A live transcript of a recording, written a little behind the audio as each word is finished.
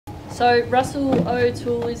So Russell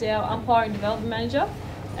O'Toole is our umpiring development manager,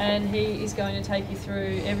 and he is going to take you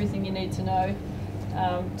through everything you need to know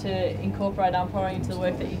to incorporate umpiring into the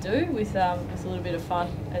work that you do with a little bit of fun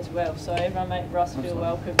as well. So everyone make Russ feel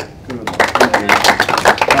welcome. Good.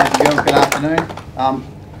 Thank you. Good afternoon.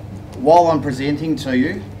 While I'm presenting to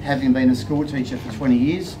you, having been a school teacher for 20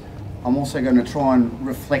 years, I'm also going to try and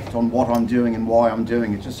reflect on what I'm doing and why I'm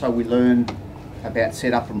doing it, just so we learn about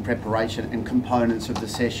setup and preparation and components of the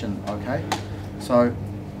session, okay? So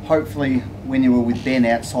hopefully when you were with Ben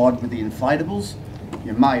outside with the inflatables,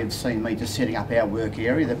 you may have seen me just setting up our work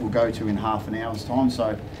area that we'll go to in half an hour's time.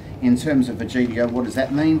 So in terms of a GDO, what does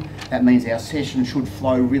that mean? That means our session should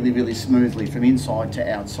flow really, really smoothly from inside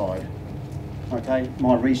to outside. Okay,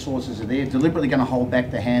 my resources are there. Deliberately going to hold back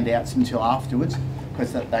the handouts until afterwards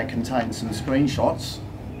because they contain some screenshots.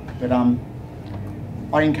 But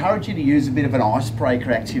I encourage you to use a bit of an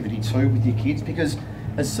icebreaker activity too with your kids, because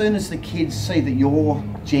as soon as the kids see that you're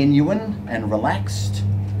genuine and relaxed,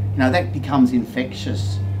 you know, that becomes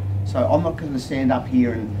infectious. So I'm not going to stand up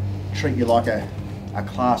here and treat you like a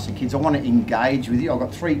class of kids. I want to engage with you. I've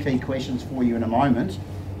got 3 key questions for you in a moment.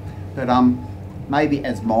 But maybe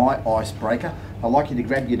as my icebreaker, I'd like you to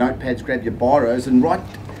grab your notepads, grab your biros and write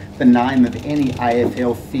the name of any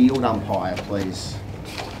AFL field umpire, please.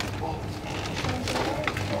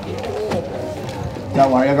 Don't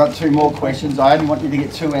worry, I've got 2 more questions. I only want you to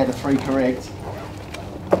get 2 out of 3 correct.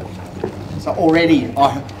 So already,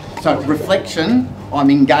 reflection, I'm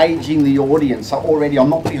engaging the audience. So already I'm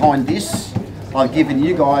not behind this. I've given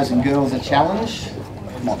you guys and girls a challenge.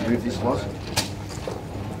 I might move this was.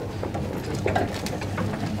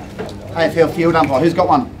 AFL field umpire, who's got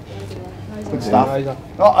one? Good stuff.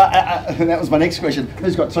 Oh, that was my next question.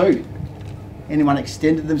 Who's got 2? Anyone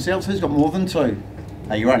extended themselves? Who's got more than 2?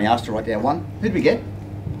 No, you were only asked to write down 1. Who'd we get?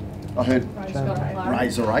 I heard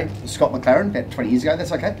Razor 8. Scott McLaren, about 20 years ago.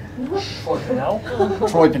 That's okay. Troy Pennell.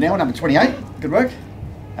 Troy Pennell, number 28. Good work.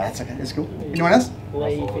 Oh, that's okay. That's cool. Anyone else?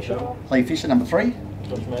 Lee Fisher. Lee Fisher, number 3.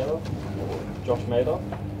 Josh Mather. Jordan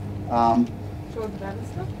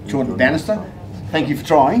Bannister. Jordan Bannister. Thank you for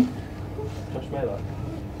trying. Josh Mather.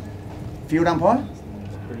 Field umpire?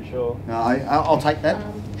 Pretty sure. No, I'll take that.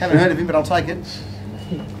 Haven't heard of him, but I'll take it.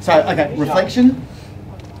 So, okay, reflection.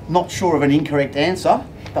 Not sure of an incorrect answer,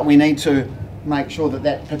 but we need to make sure that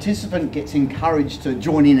that participant gets encouraged to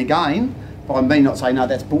join in again by me not saying, no,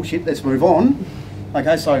 that's bullshit, let's move on.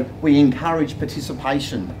 Okay, so we encourage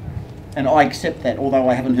participation. And I accept that, although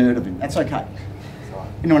I haven't heard of him. That's okay.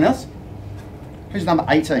 Anyone else? Who's number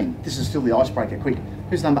 18? This is still the icebreaker, quick.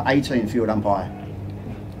 Who's number 18 field umpire?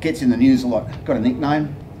 Gets in the news a lot. Got a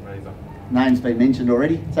nickname? Razor. Name's been mentioned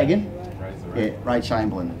already. Say again? Razor. Yeah, Ray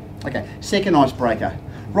Chamberlain. Okay, second icebreaker.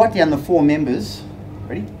 Write down the 4 members.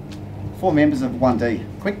 Ready? 4 members of 1D.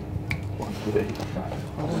 Quick.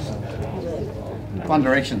 One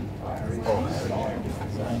Direction.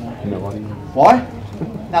 Why?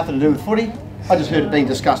 Nothing to do with footy. I just heard it being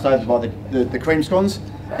discussed over by the cream scones,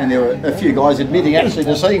 and there were a few guys admitting actually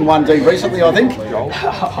to seeing 1D recently, I think.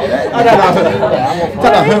 I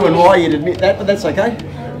don't know who and why you'd admit that, but that's okay.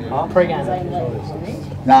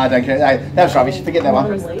 No, I don't care. That was rubbish. Forget that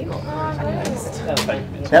one.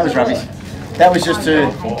 That was rubbish. That was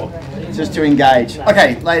just to engage.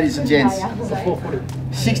 Okay, ladies and gents,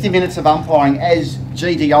 60 minutes of umpiring as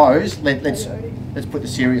GDOs. Let's put the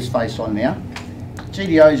serious face on now.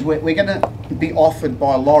 GDOs, we're going to be offered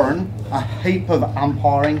by Lauren a heap of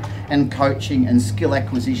umpiring and coaching and skill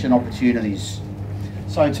acquisition opportunities.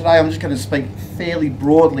 So today I'm just going to speak fairly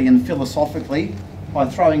broadly and philosophically by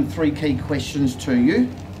throwing 3 key questions to you,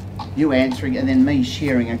 you answering, and then me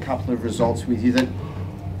sharing a couple of results with you that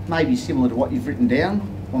may be similar to what you've written down,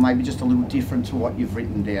 or maybe just a little different to what you've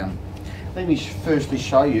written down. Let me firstly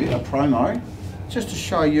show you a promo, just to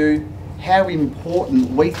show you how important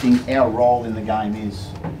we think our role in the game is.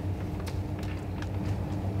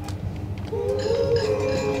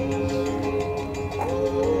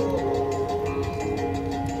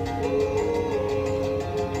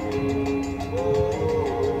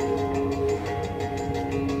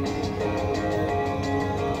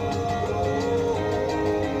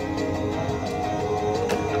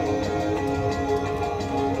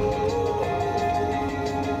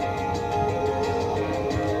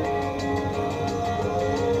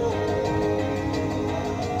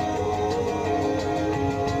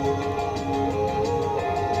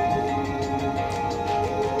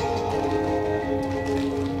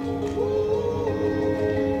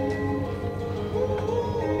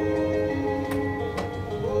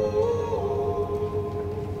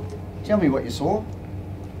 Tell me what you saw.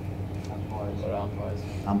 Umpires.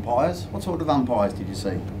 Umpires? What sort of umpires did you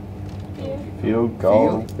see? Field,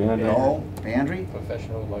 goal, Field, boundary. goal, boundary.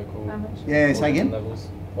 Professional, local. Yeah, all say again. different levels.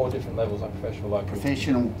 All different levels, like professional, local.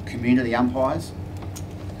 Professional, community umpires.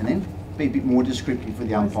 And then be a bit more descriptive for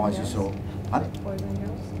the umpires you saw. Huh? Boys and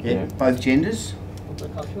girls. Yeah, both genders.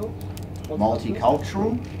 Multicultural.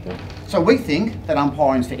 Multicultural. So we think that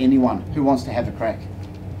umpiring's for anyone who wants to have a crack.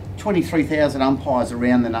 23,000 umpires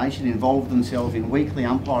around the nation involve themselves in weekly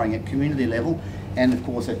umpiring at community level and of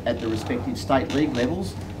course at the respective state league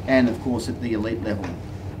levels and of course at the elite level.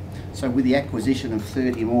 So with the acquisition of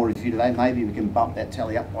 30 more of you today, maybe we can bump that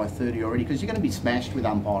tally up by 30 already because you're going to be smashed with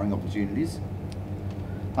umpiring opportunities.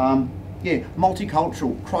 Yeah,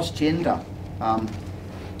 multicultural, cross-gender,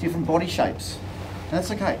 different body shapes. And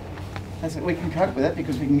that's okay. We can cope with that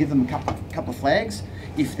because we can give them a couple of flags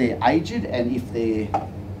if they're aged and if they're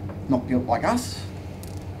not built like us.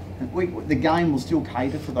 The game will still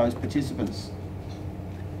cater for those participants.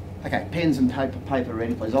 Okay, pens and paper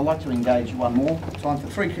ready, please. I'd like to engage you one more time for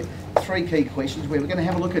three key questions where we're going to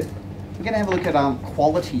have a look at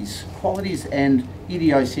qualities and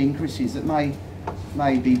idiosyncrasies that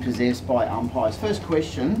may be possessed by umpires. First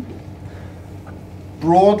question.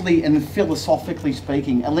 Broadly and philosophically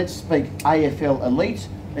speaking, and let's speak AFL Elite,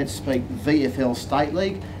 let's speak VFL State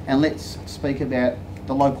League, and let's speak about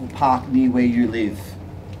the local park near where you live.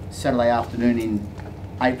 Saturday afternoon in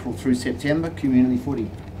April through September, community footy.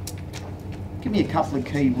 Give me a couple of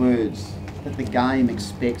key words that the game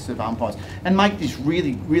expects of umpires. And make this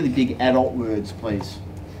really, really big adult words, please.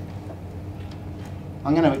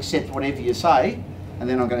 I'm going to accept whatever you say, and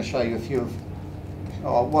then I'm going to show you a few of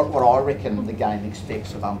what I reckon the game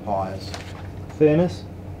expects of umpires. Fairness.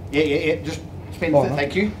 Yeah. Just spend.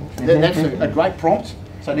 Thank you. That's a great prompt.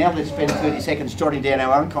 So now let's spend 30 seconds jotting down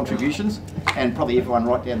our own contributions, and probably everyone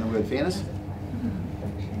write down the word fairness.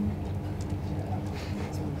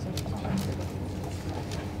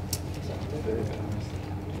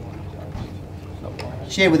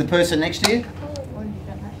 Share with the person next to you.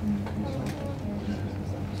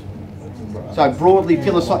 So broadly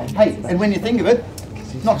philosophical. Hey, and when you think of it,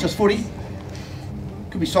 not just footy.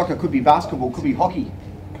 Could be soccer, could be basketball, could be hockey,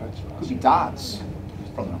 could be darts.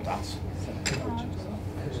 Probably not darts.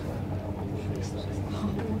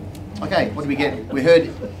 Okay, what do we get? We heard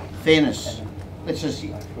fairness. Let's just,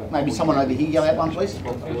 maybe someone over here yell out one, please.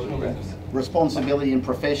 Responsibility and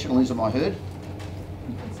professionalism, I heard.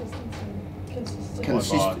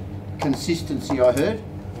 Consistency, I heard.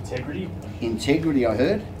 Integrity, I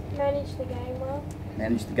heard. Manage the game well.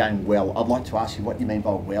 Manage the game well. I'd like to ask you what you mean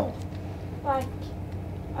by well. Like,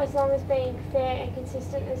 as long as being fair and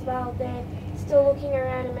consistent as well, they're still looking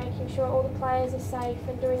around and making sure all the players are safe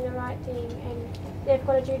and doing the right thing, and they've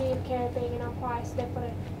got a duty of care of being an umpire, so they've got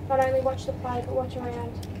to not only watch the play but watch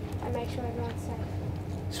around and make sure everyone's safe.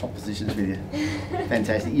 Swap positions with you.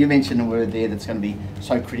 Fantastic. You mentioned a word there that's going to be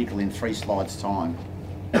so critical in 3 slides' time.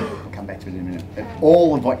 I'll come back to it in a minute. But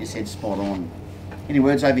all of what you said spot on. Any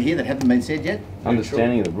words over here that haven't been said yet?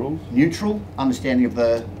 Understanding of the rules. Neutral, understanding of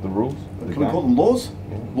the rules. Can we call them laws?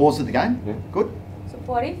 Yeah. Laws of the game. Yeah. Good.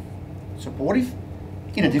 Supportive.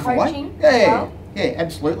 In a different Coaching way. as well. Yeah,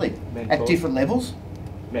 absolutely. Mentor. At different levels.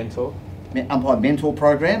 Mentor. Umpire mentor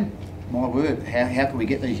program. My word, how can we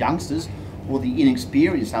get these youngsters or the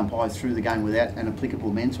inexperienced umpires through the game without an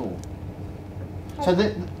applicable mentor? So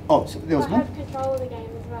that, so there was more. Have control of the game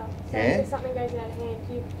as well. So Yeah. if something goes out of hand,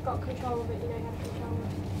 you've got control of it, you know how to control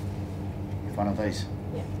it. One of these.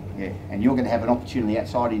 Yeah. Yeah, and you're going to have an opportunity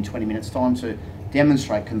outside in 20 minutes' time to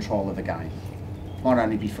demonstrate control of a game. Might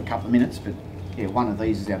only be for a couple of minutes, but yeah, one of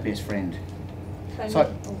these is our best friend. They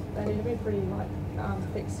need to be pretty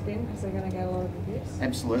thick skin because they're going to get a lot of abuse.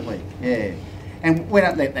 Absolutely, yeah. And we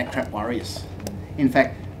don't let that crap worry us. In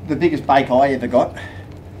fact, the biggest bake I ever got,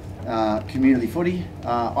 community footy,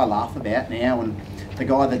 I laugh about now, and the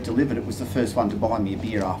guy that delivered it was the first one to buy me a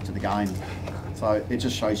beer after the game. So it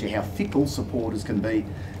just shows you how fickle supporters can be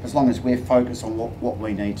as long as we're focused on what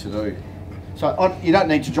we need to do. So you don't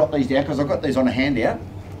need to jot these down because I've got these on a handout.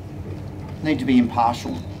 Need to be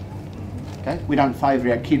impartial. Okay, we don't favour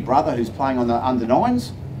our kid brother who's playing on the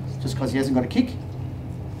under-9s just because he hasn't got a kick.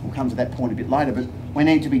 We'll come to that point a bit later, but we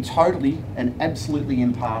need to be totally and absolutely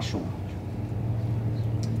impartial.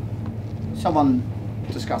 Someone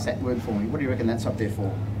discuss that word for me. What do you reckon that's up there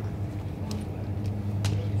for?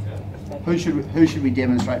 Who should we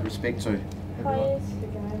demonstrate respect to? Players,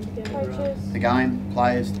 coaches, The game,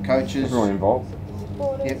 players, the coaches. Everyone involved.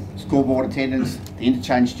 supporters. Yep, scoreboard attendants, the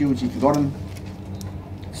interchange stewards if you've got them,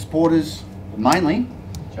 supporters, mainly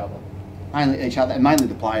Each other. only each other, and mainly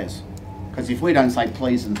the players. Because if we don't say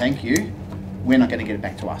please and thank you, we're not going to get it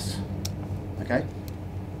back to us. Okay?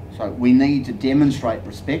 So we need to demonstrate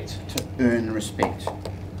respect to earn respect.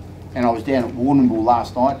 And I was down at Warrnambool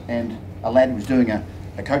last night and a lad was doing a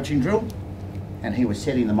coaching drill and he was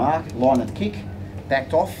setting the mark, line of the kick,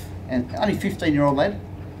 backed off, and only 15-year-old lad,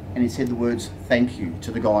 and he said the words "thank you"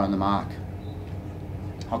 to the guy on the mark.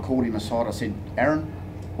 I called him aside, I said, "Aaron,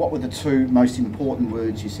 what were the 2 most important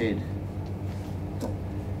words you said?"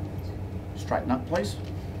 "Straighten up, please.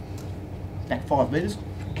 Back 5 metres,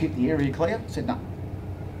 keep the area clear." I said, "No.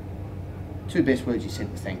 2 best words you said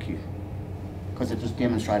were thank you," because it just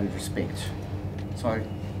demonstrated respect. So,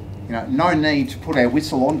 you know, no need to put our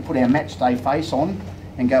whistle on, put our match day face on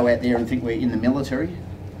and go out there and think we're in the military.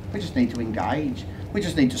 We just need to engage. We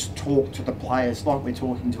just need to talk to the players like we're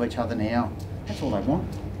talking to each other now. That's all they want.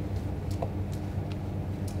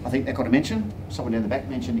 I think they've got to mention, someone down the back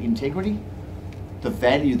mentioned integrity, the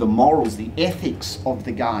value, the morals, the ethics of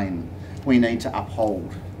the game we need to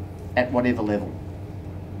uphold at whatever level.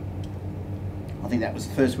 I think that was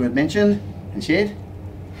the first word mentioned and shared.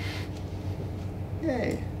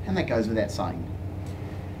 Yeah, and that goes without saying.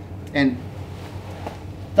 And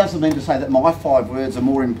doesn't mean to say that my 5 words are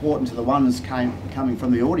more important to the ones coming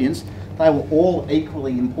from the audience. They were all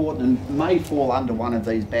equally important and may fall under one of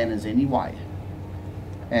these banners anyway.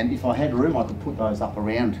 And if I had room, I could put those up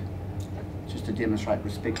around just to demonstrate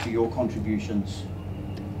respect to your contributions.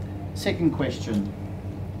 Second question.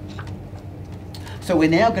 So we're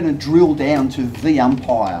now going to drill down to the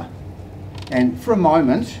umpire. And for a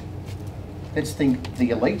moment, let's think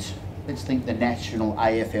the elite. Let's think the national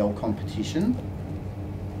AFL competition.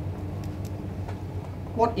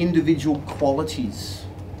 What individual qualities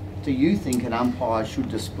do you think an umpire should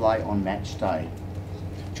display on match day?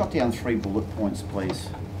 Jot down 3 bullet points, please.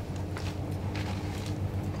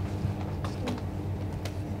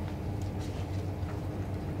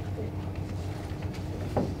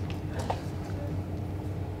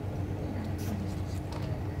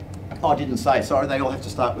 Oh, I didn't say, sorry, they all have to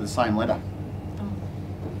start with the same letter.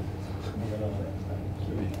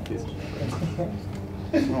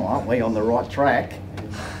 Oh, aren't we on the right track?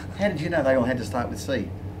 How did you know they all had to start with C?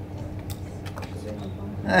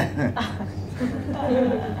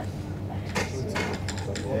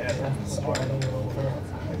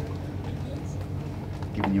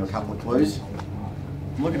 Giving you a couple of clues.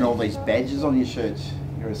 Look at all these badges on your shirts.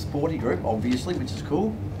 You're a sporty group, obviously, which is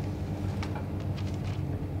cool.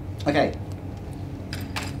 Okay,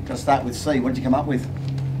 got to start with C. What did you come up with?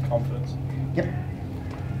 Confidence. Yep.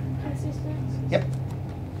 Consistency. Yep.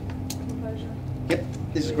 Composure. Yep.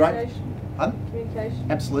 This is great. Communication. Huh?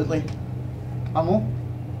 Communication. Absolutely. One more.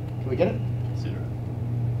 Can we get it? Considerate.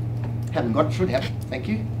 Haven't got it. Should have. Thank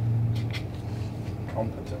you.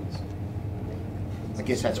 Competence. I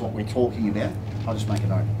guess that's what we're talking about. I'll just make a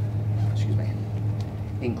note. Excuse me.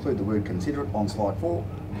 Include the word considerate on slide 4.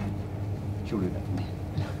 She'll do that for me.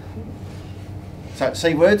 So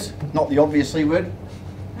C words, not the obvious C word.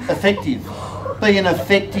 Effective. Be an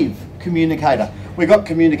effective communicator. We got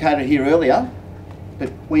communicator here earlier,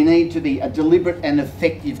 but we need to be a deliberate and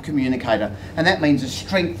effective communicator. And that means a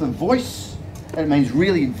strength of voice, and it means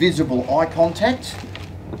really visible eye contact,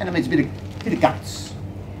 and it means a bit of guts,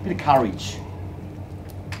 a bit of courage.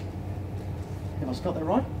 Have I spelled that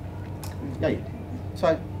right? Yeah.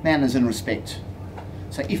 So manners and respect.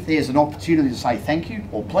 So if there's an opportunity to say thank you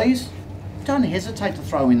or please, don't hesitate to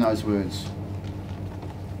throw in those words.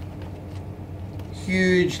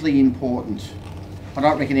 Hugely important. I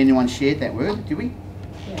don't reckon anyone shared that word, did we?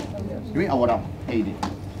 Yeah. Did we? Oh, what up? Yeah, you did.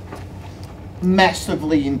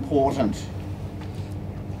 Massively important.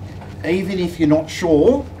 Even if you're not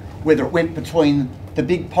sure whether it went between the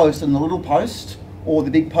big post and the little post, or the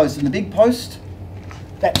big post and the big post,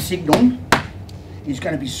 that signal is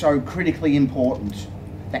going to be so critically important.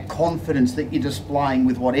 That confidence that you're displaying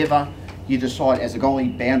with whatever you decide as a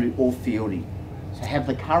goalie, boundary or fieldy. So have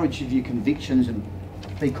the courage of your convictions and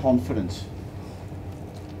be confident.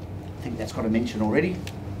 I think that's got to mention already.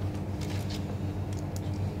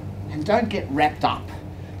 And don't get wrapped up.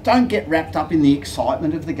 Don't get wrapped up in the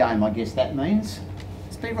excitement of the game, I guess that means.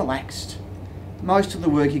 Just be relaxed. Most of the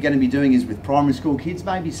work you're going to be doing is with primary school kids,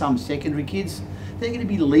 maybe some secondary kids. They're going to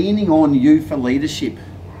be leaning on you for leadership.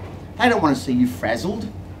 They don't want to see you frazzled.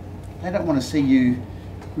 They don't want to see you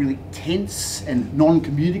really tense and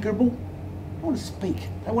non-communicable. They want to speak.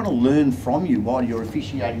 They want to learn from you while you're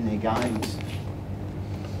officiating their games.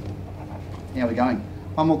 How are we going?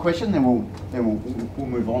 One more question, then we'll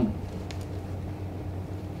move on.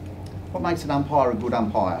 What makes an umpire a good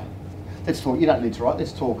umpire? Let's talk. You don't need to write.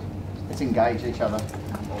 Let's talk. Let's engage each other.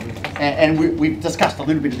 And we've discussed a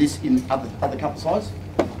little bit of this in other couple of slides.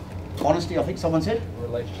 Honesty, I think someone said.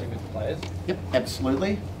 Relationship with players. Yep,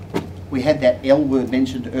 absolutely. We had that L word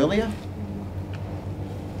mentioned earlier.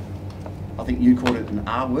 I think you called it an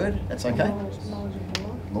R word. That's okay. Knowledge of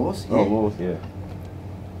law. Laws, yeah. Oh, laws, yeah.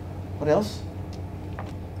 What else?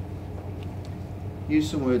 Use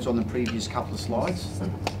some words on the previous couple of slides.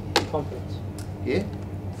 Confidence. Yeah?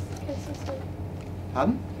 Consistent.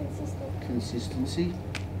 Pardon? Consistent. Consistency.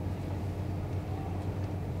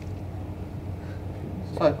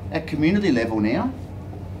 So at community level now,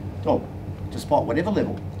 oh, despite whatever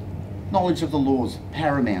level, knowledge of the laws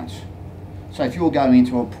paramount. So if you're going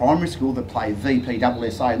into a primary school that play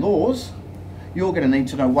VPSSA laws, you're going to need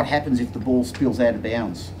to know what happens if the ball spills out of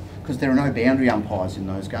bounds, because there are no boundary umpires in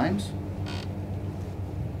those games.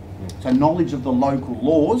 So knowledge of the local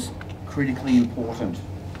laws, critically important.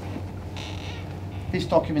 This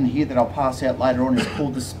document here that I'll pass out later on is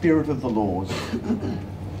called the Spirit of the Laws.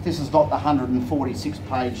 This is not the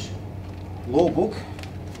 146-page law book.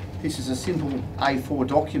 This is a simple A4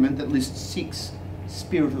 document that lists 6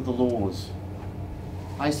 Spirit of the Laws.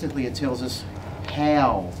 Basically, it tells us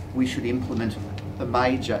how we should implement the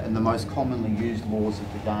major and the most commonly used laws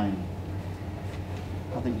of the game.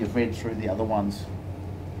 I think you've read through the other ones.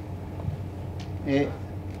 Yeah,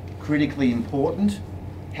 critically important,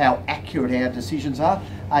 how accurate our decisions are.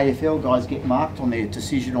 AFL guys get marked on their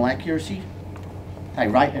decisional accuracy. They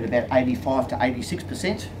rate at about 85 to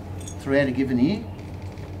 86% throughout a given year.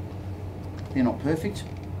 They're not perfect.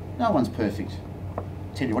 No one's perfect.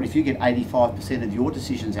 Tell you what, if you get 85% of your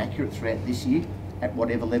decisions accurate throughout this year, at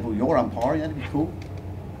whatever level you're umpiring, that'd be cool.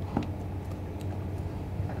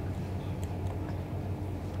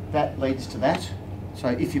 That leads to that. So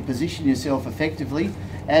if you position yourself effectively,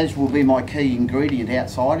 as will be my key ingredient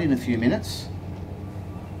outside in a few minutes,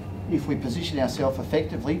 if we position ourselves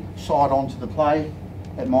effectively, side on to the play,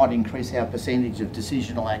 it might increase our percentage of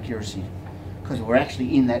decisional accuracy, because we're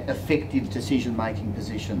actually in that effective decision-making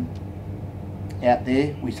position. Out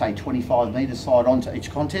there, we say 25 metres side on to each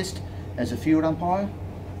contest as a field umpire.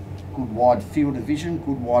 Good wide field of vision,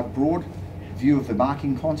 good wide broad view of the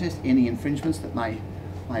marking contest, any infringements that may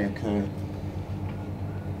occur.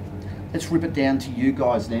 Let's rip it down to you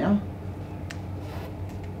guys now.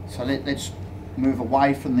 So let's move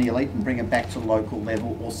away from the elite and bring it back to local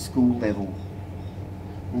level or school level.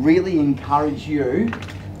 Really encourage you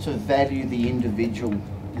to value the individual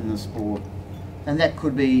in the sport. And that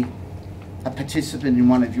could be a participant in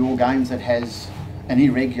one of your games that has an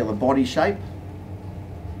irregular body shape,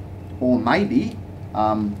 or maybe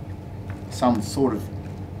some sort of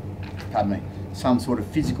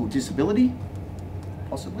physical disability,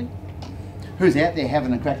 possibly, who's out there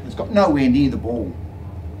having a crack that's got nowhere near the ball.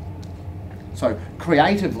 So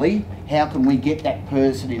creatively, how can we get that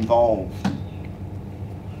person involved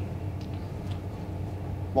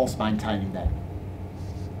whilst maintaining that,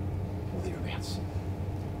 or thereabouts?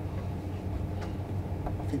 I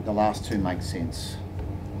think the last two make sense.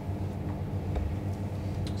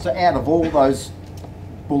 So out of all those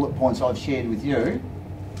bullet points I've shared with you,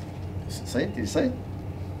 see it? Did you see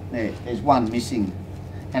it? There's one missing,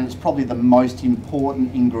 and it's probably the most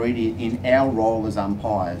important ingredient in our role as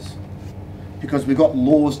umpires, because we've got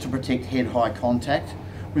laws to protect head-high contact,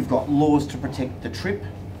 we've got laws to protect the trip,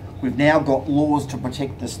 we've now got laws to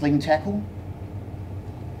protect the sling tackle.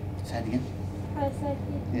 Say it again. Play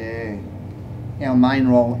safety. Yeah. Our main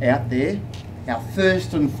role out there, our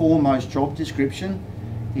first and foremost job description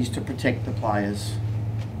is to protect the players.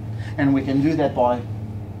 And we can do that by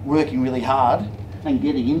working really hard and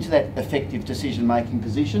getting into that effective decision-making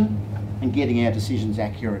position and getting our decisions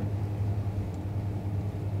accurate.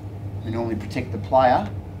 We normally protect the player,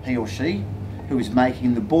 he or she, who is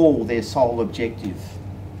making the ball their sole objective.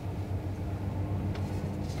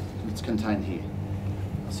 It's contained here.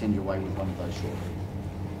 I'll send you away with one of those shortly.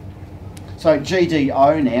 So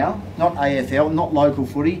GDO now, not AFL, not local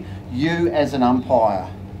footy, you as an umpire.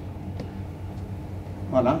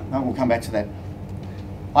 Well, no, we'll come back to that.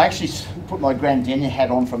 I actually put my Grand Denier hat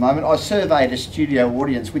on for a moment. I surveyed a studio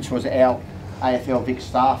audience, which was our AFL Vic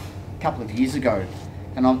staff a couple of years ago,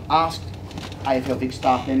 and I've asked AFL Vic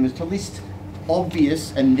staff members to list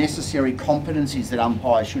obvious and necessary competencies that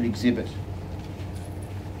umpires should exhibit.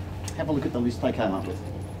 Have a look at the list they came up with.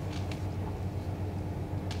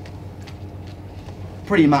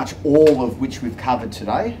 Pretty much all of which we've covered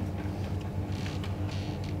today.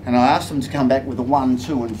 And I asked them to come back with a 1,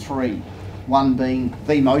 2 and 3. 1 being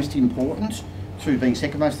the most important, 2 being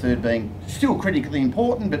second most, 3rd being still critically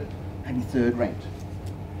important, but maybe 3rd ranked.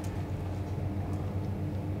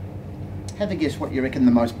 Have a guess what you reckon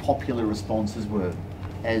the most popular responses were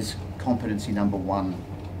as competency number 1.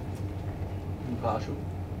 Impartial.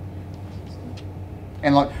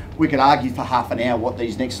 And like, we could argue for half an hour what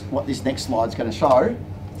this next slide's going to show.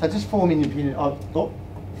 So just form in your opinion.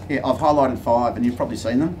 I've highlighted 5, and you've probably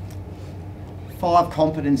seen them. 5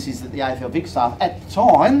 competencies that the AFL Vic staff at the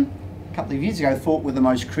time, a couple of years ago, thought were the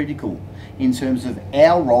most critical in terms of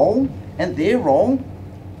our role and their role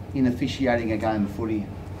in officiating a game of footy.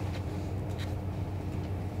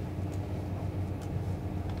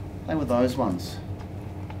 They were those ones.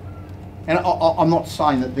 And I'm not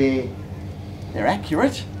saying that they're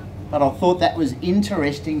accurate, but I thought that was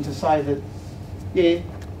interesting to say that, yeah,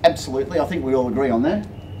 absolutely, I think we all agree on that.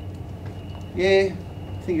 Yeah,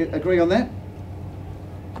 I think you agree on that.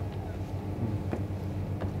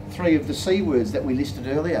 3 of the C words that we listed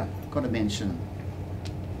earlier, got to mention.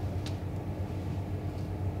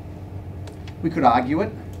 We could argue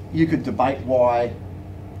it. You could debate why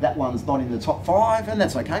that one's not in the top 5, and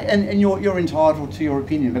that's okay. And you're entitled to your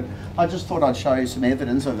opinion, but I just thought I'd show you some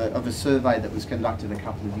evidence of a survey that was conducted a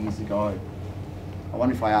couple of years ago. I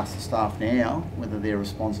wonder if I asked the staff now whether their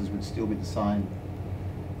responses would still be the same.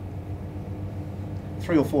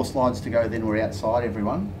 3 or 4 slides to go, then we're outside,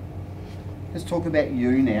 everyone. Let's talk about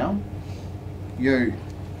you now. You.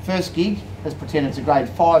 First gig, let's pretend it's a grade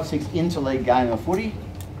 5, 6 interleague game of footy.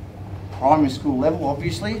 Primary school level,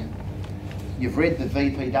 obviously. You've read the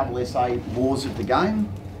VPSSA laws of the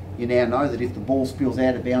game. You now know that if the ball spills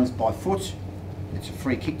out of bounds by foot, it's a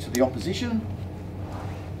free kick to the opposition.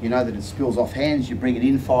 You know that it spills off hands, you bring it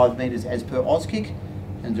in 5 metres as per Auskick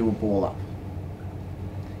and do a ball up.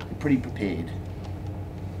 You're pretty prepared.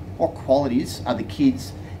 What qualities are the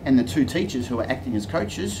kids and the 2 teachers who are acting as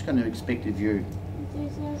coaches going to expect of you?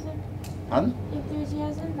 Enthusiasm. Pardon?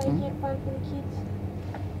 Enthusiasm, making it fun for the kids.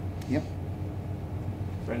 Yep.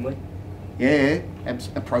 Friendly. Yeah,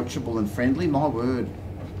 approachable and friendly, my word.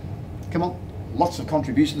 Come on, lots of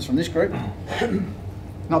contributions from this group.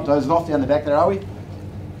 Not dozing off down the back there, are we?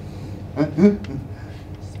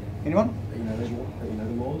 Anyone? You know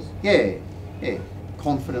the laws. Yeah,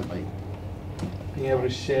 confidently. Being able to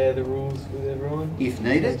share the rules with everyone. If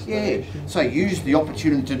needed, yeah. So use the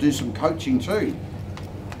opportunity to do some coaching too.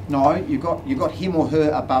 No, you've got him or her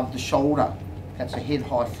above the shoulder. That's a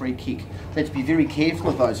head-high free kick. Let's be very careful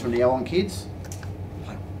of those from now on, kids.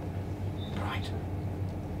 Great.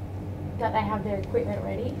 That they have their equipment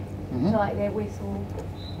ready, so like their whistle.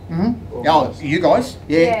 Oh, you guys?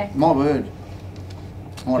 Yeah. My word.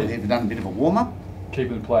 Might have even done a bit of a warm-up.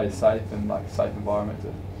 Keeping the players safe and like a safe environment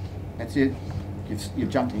to. That's it. You've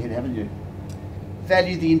jumped ahead, haven't you?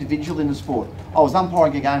 Value the individual in the sport. I was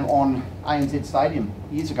umpiring a game on ANZ Stadium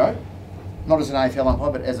years ago. Not as an AFL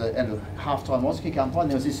umpire, but as a half-time Auskick umpire. And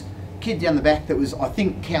there was this kid down the back that was, I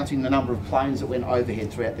think, counting the number of planes that went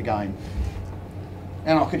overhead throughout the game.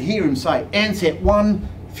 And I could hear him say, Ansett 1,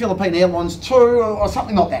 Philippine Airlines 2, or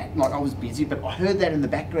something like that. Like, I was busy, but I heard that in the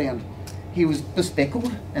background. He was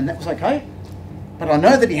bespeckled, and that was okay. But I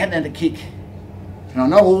know that he hadn't had a kick. And I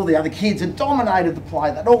know all the other kids had dominated the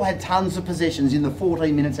play. They'd all had tons of possessions in the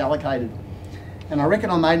 14 minutes allocated. And I reckon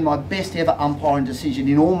I made my best ever umpiring decision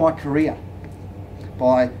in all my career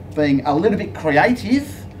by being a little bit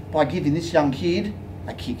creative by giving this young kid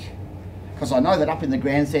a kick. Because I know that up in the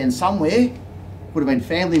grandstand somewhere would have been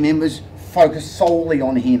family members focused solely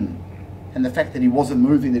on him. And the fact that he wasn't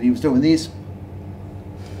moving, that he was doing this.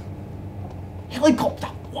 Helicopter,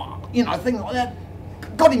 you know, things like that.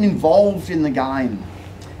 Got him involved in the game.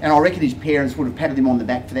 And I reckon his parents would have patted him on the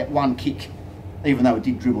back for that one kick, even though it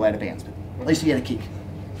did dribble out of bounds. But at least he had a kick.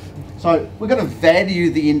 So we've got to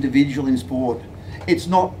value the individual in sport. It's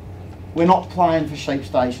not, we're not playing for sheep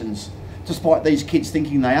stations. Despite these kids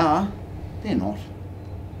thinking they are, they're not.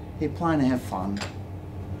 They're playing to have fun.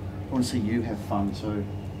 I want to see you have fun too.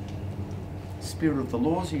 Spirit of the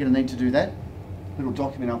laws, you're going to need to do that. Little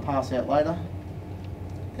document I'll pass out later.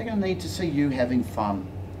 They're going to need to see you having fun.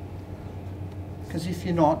 Because if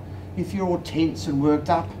you're not, if you're all tense and worked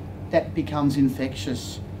up, that becomes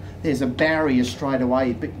infectious. There's a barrier straight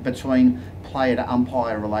away between player to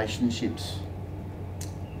umpire relationships.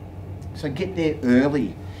 So get there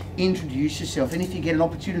early, introduce yourself, and if you get an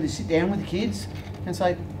opportunity to sit down with the kids and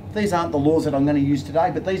say, these aren't the laws that I'm going to use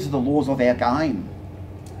today, but these are the laws of our game.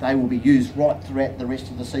 They will be used right throughout the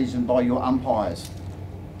rest of the season by your umpires.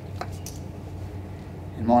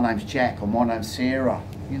 And my name's Jack, or my name's Sarah,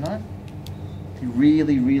 you know. Be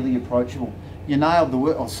really, really approachable. You nailed the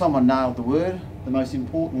word, or someone nailed the word, the most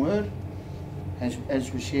important word,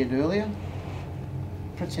 as was shared earlier.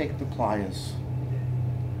 Protect the players.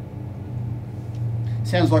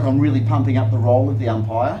 Sounds like I'm really pumping up the role of the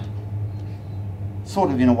umpire. Sort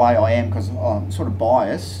of in a way I am, because I'm sort of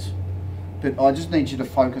biased. But I just need you to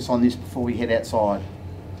focus on this before we head outside.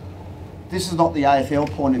 This is not the AFL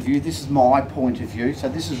point of view, this is my point of view. So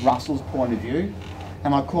this is Russell's point of view.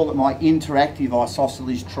 And I call it my interactive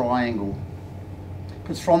isosceles triangle.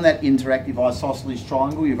 Because from that interactive isosceles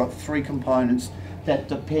triangle, you've got three components that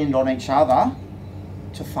depend on each other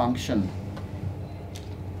to function.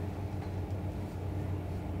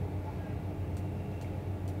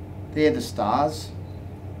 They're the stars.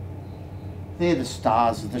 They're the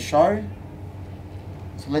stars of the show.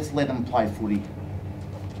 So let's let them play footy.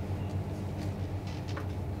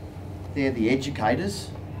 They're the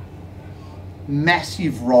educators.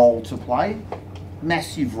 Massive role to play.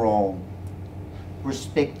 Massive role.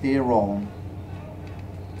 Respect their role.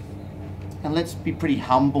 And let's be pretty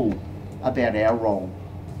humble about our role.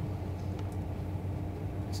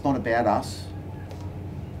 It's not about us.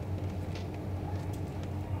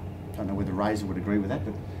 Don't know whether Razor would agree with that,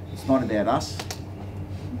 but it's not about us.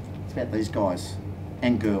 It's about these guys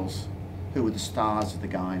and girls who are the stars of the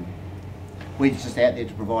game. We're just out there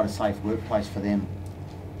to provide a safe workplace for them.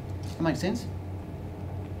 Does that make sense?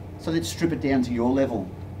 So let's strip it down to your level.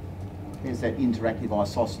 There's that interactive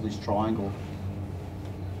isosceles triangle.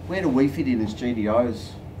 Where do we fit in as GDOs?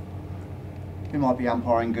 We might be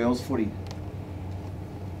umpiring girls' footy.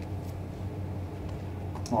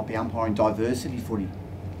 Might be umpiring diversity footy.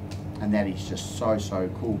 And that is just so, so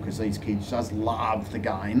cool because these kids just love the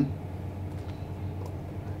game.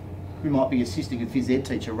 We might be assisting a phys ed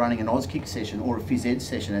teacher running an Auskick session or a phys ed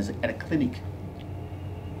session at a clinic.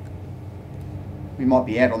 We might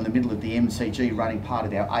be out on the middle of the MCG running part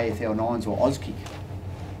of our AFL 9s or Auskick.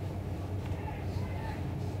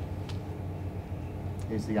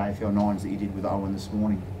 There's the AFL 9s that you did with Owen this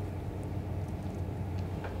morning.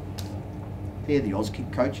 They're the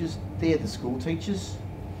Auskick coaches, they're the school teachers.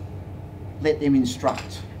 Let them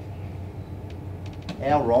instruct.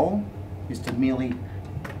 Our role is to merely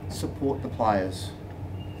support the players.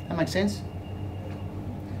 That makes sense?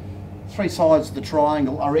 Three sides of the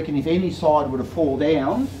triangle. I reckon if any side were to fall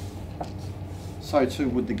down, so too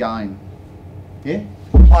would the game. Yeah?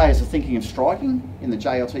 Players are thinking of striking in the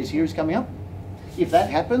JLT series coming up. If that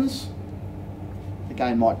happens, the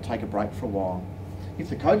game might take a break for a while. If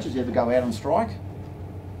the coaches ever go out on strike,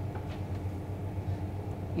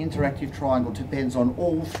 interactive triangle depends on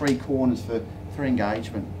all three corners for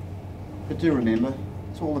engagement. But do remember,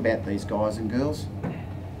 it's all about these guys and girls.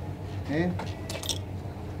 Yeah?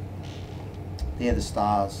 They're the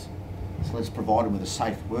stars. So let's provide them with a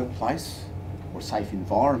safe workplace or a safe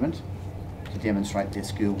environment to demonstrate their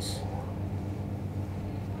skills.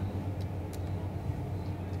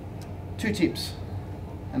 2 tips,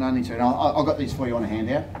 and only 2. And I've got these for you on a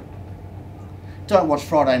handout. Don't watch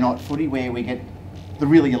Friday night footy where we get the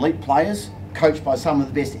really elite players coached by some of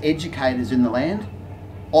the best educators in the land,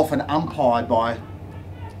 often umpired by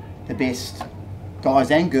the best guys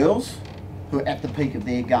and girls who are at the peak of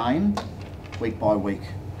their game week by week.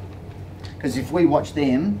 Because if we watch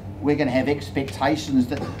them, we're going to have expectations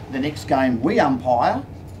that the next game we umpire,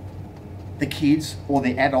 the kids or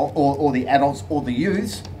the adults or the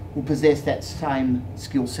youths will possess that same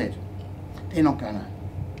skill set. They're not going to.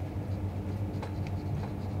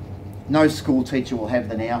 No school teacher will have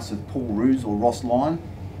the nous of Paul Roos or Ross Lyon,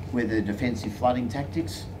 where the defensive flooding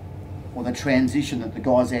tactics or the transition that the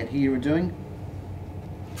guys out here are doing.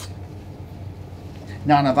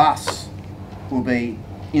 None of us will be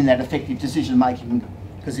in that effective decision-making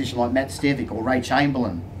position like Matt Stevick or Ray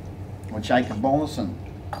Chamberlain or Jacob Mollison.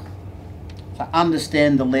 So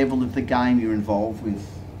understand the level of the game you're involved with.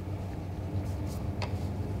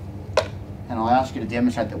 And I ask you to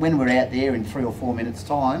demonstrate that when we're out there in 3 or 4 minutes'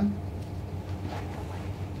 time,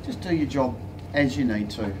 just do your job as you need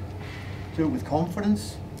to. Do it with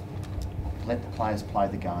confidence. Let the players play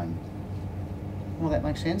the game. Will that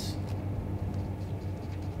make sense?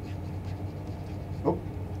 Oh,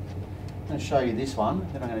 I'm going to show you this one,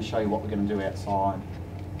 then I'm going to show you what we're going to do outside.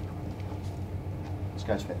 Let's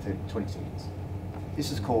go for about 20 seconds.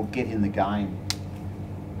 This is called Get in the Game.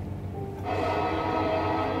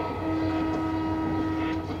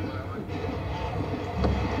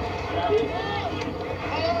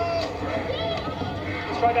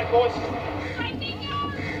 Straight back, boys.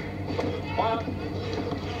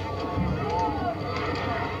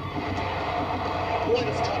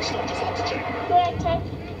 Latest touchdown, just like to check. Great take.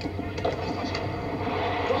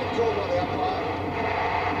 Great call by the umpire.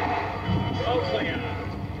 Well clear.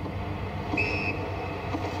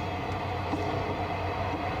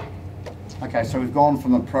 Okay, so we've gone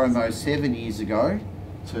from a promo 7 years ago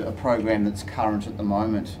to a program that's current at the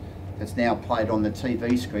moment. That's now played on the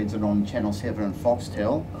TV screens and on Channel 7 and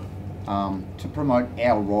Foxtel to promote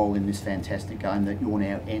our role in this fantastic game that you're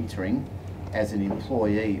now entering as an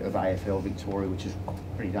employee of AFL Victoria, which is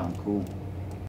pretty darn cool.